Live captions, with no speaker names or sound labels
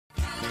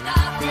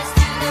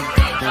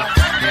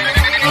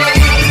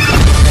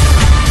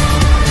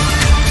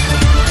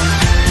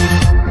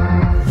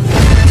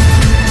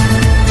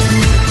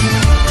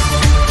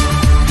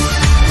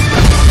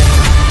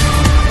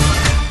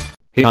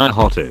Yeah,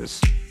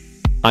 hotties.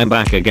 I'm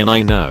back again,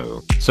 I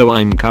know. So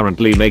I'm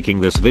currently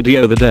making this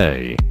video the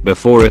day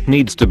before it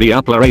needs to be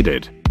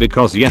uploaded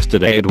because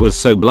yesterday it was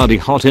so bloody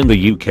hot in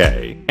the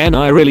UK and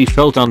I really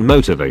felt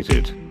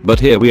unmotivated. But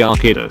here we are,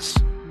 kiddos.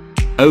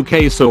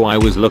 Okay, so I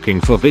was looking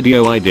for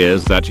video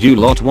ideas that you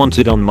lot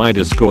wanted on my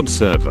Discord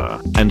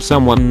server and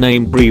someone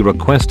named Bree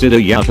requested a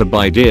YouTube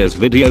ideas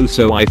video,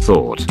 so I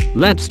thought,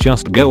 let's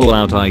just go all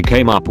out. I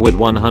came up with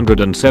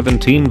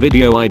 117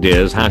 video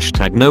ideas,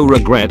 hashtag no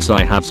regrets.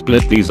 I have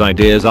split these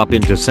ideas up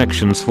into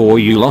sections for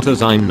you lot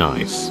as I'm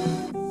nice.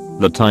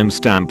 The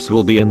timestamps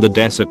will be in the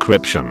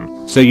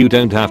description, so you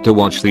don't have to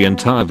watch the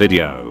entire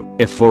video.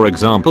 If for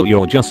example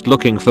you're just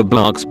looking for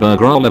Bloxburg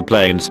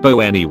rollerplay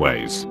inspo.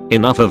 Anyways,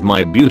 enough of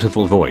my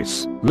beautiful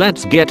voice.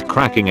 Let's get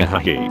cracking. I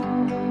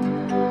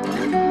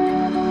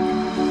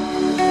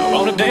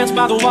wanna dance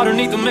by the water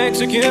neath the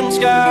Mexican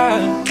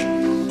sky.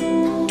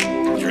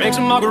 Drink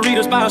some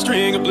margaritas by a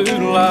string of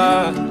blue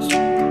lights.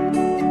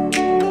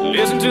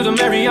 Listen to the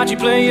mariachi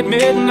play at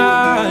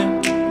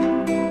midnight.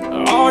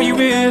 Are you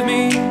with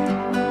me?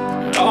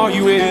 Are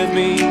you with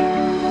me?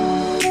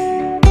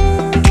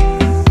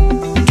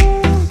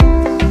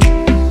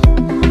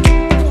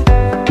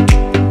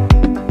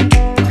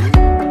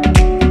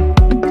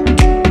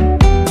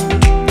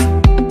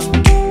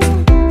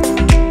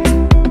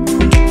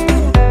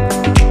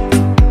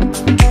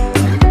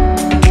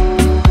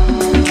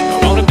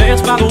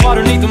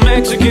 Underneath the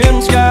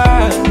Mexican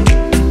sky,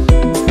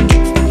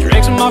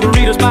 drink some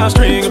margaritas by a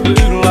string of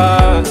blue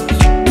lights.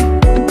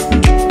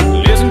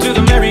 Listen to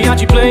the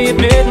mariachi play at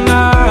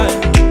midnight.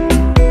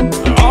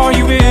 Are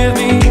you with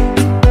me?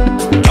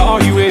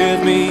 Are you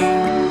with me?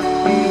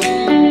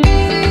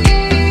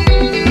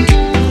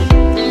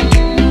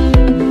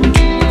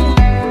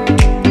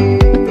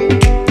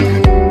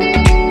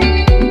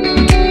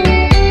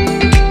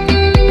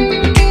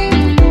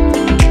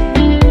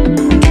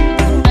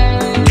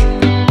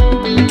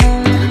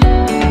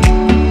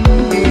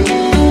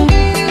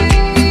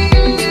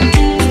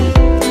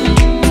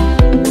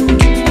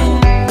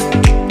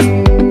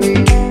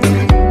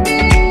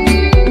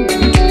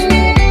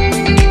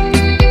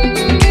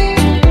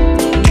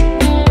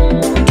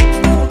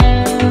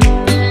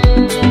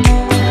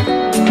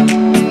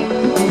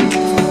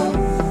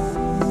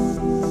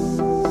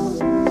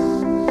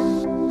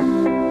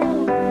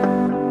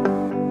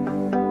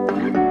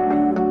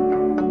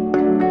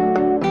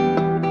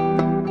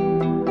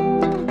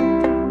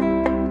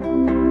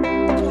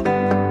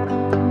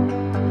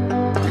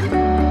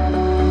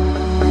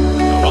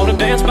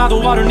 Dance by the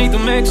water neath the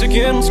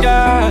Mexican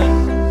sky.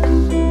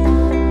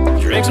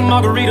 Drink some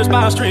margaritas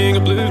by a string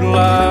of blue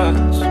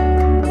lights.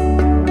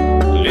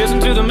 Listen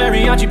to the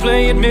mariachi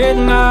play at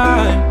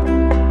midnight.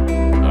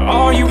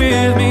 Are you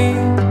with me?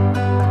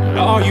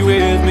 Are you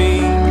with me?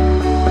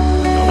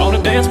 I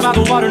wanna dance by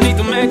the water neath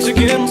the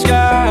Mexican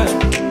sky.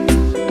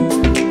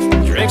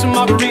 Drink some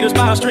margaritas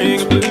by a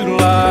string of blue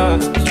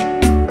lights.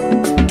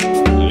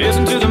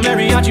 Listen to the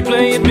mariachi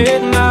play at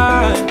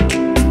midnight.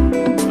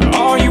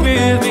 Are you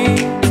with me?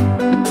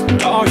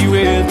 Are you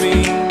with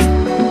me?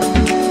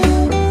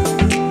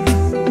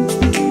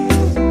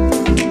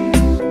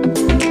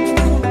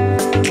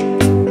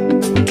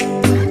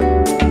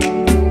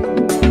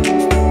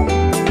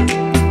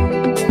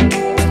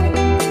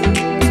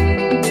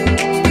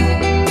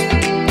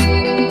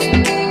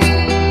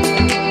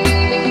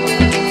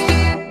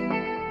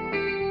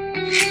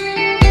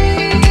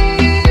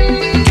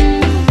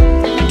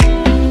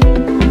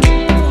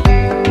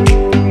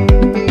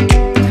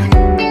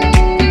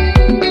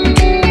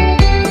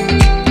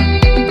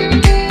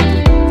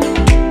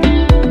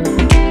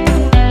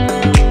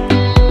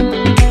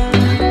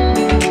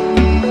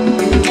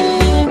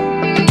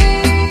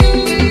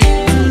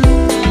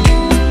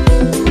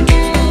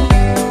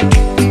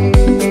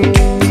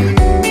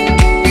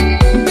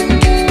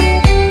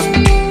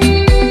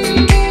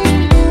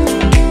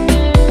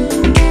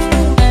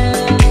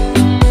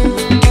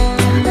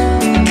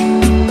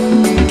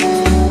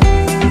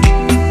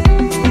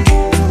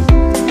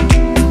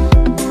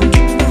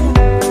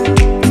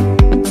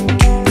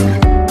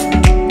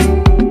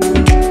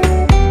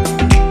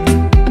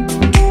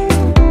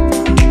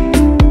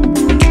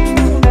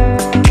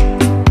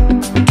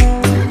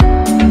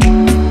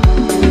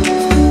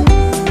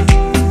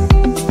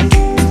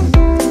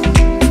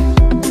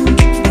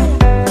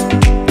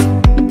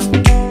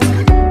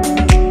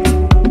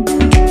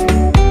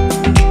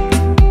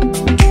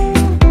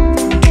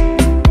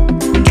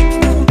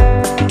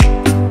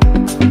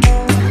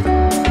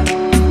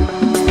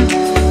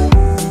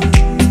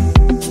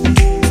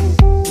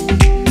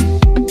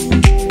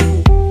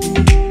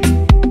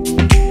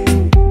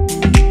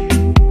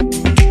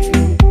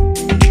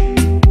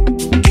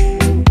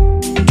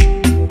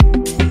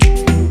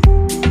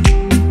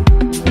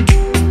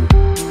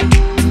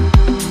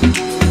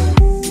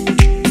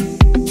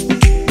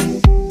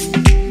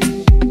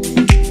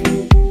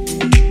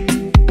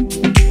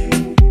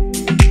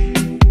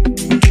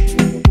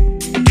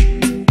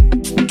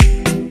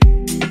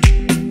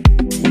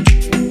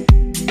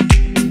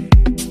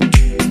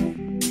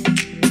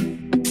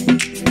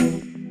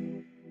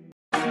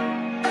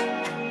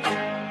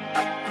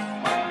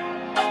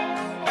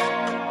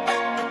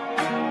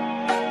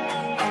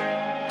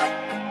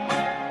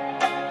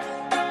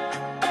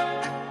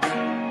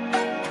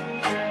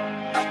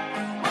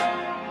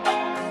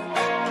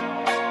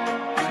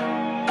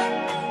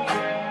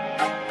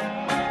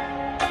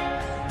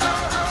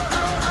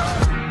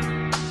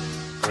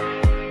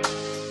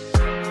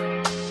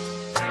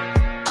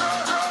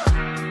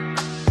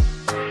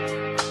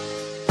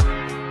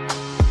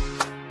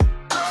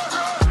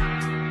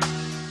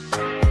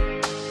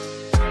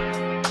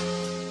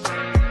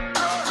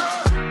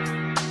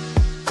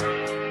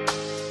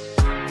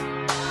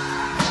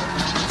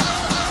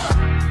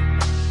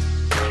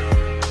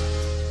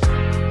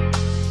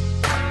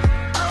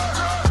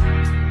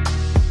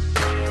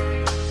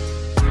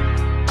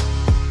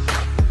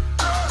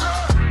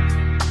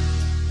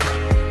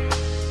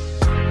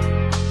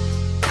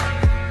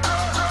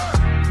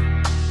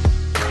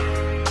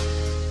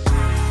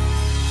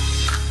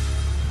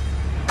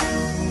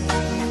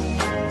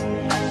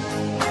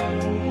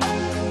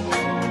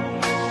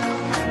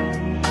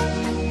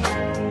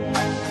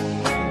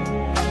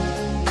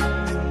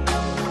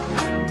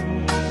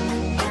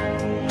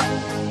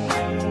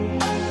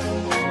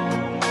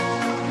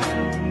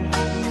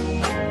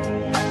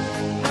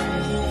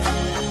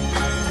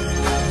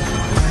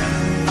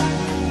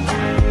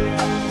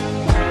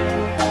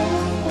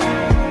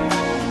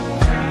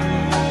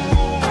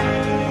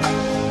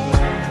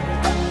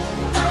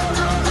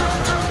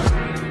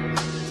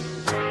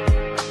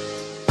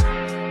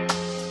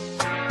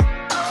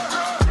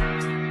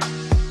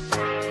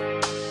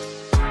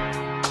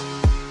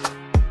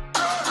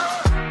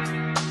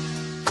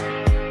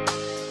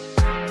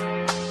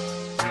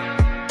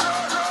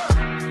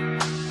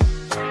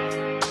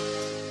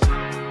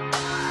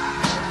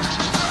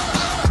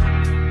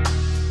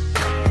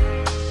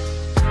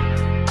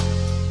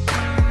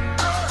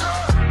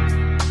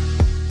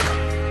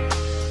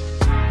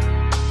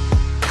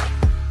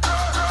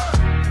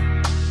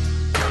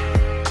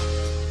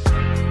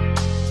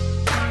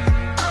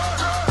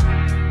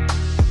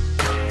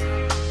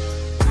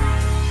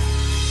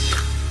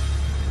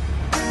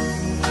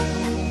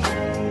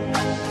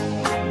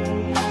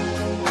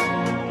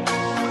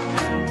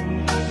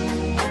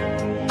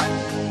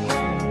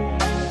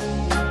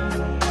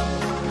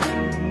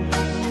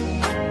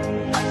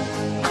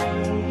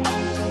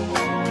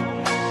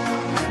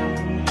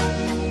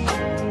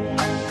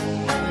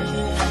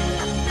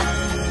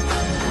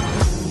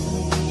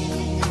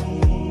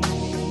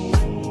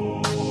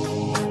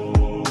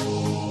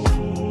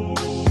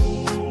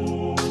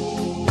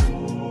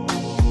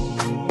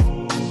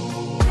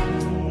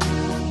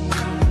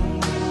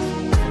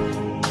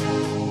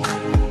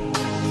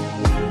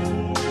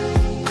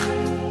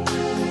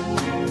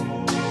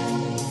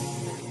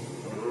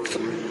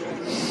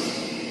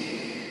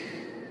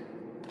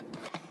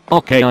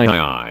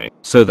 Okay,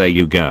 so there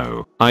you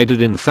go. I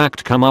did in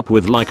fact come up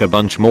with like a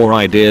bunch more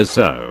ideas,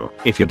 so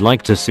if you'd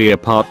like to see a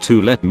part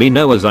 2 let me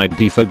know as I'd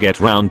get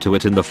round to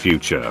it in the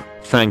future.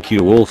 Thank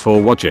you all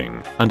for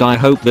watching and I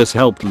hope this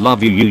helped.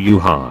 Love you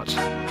heart.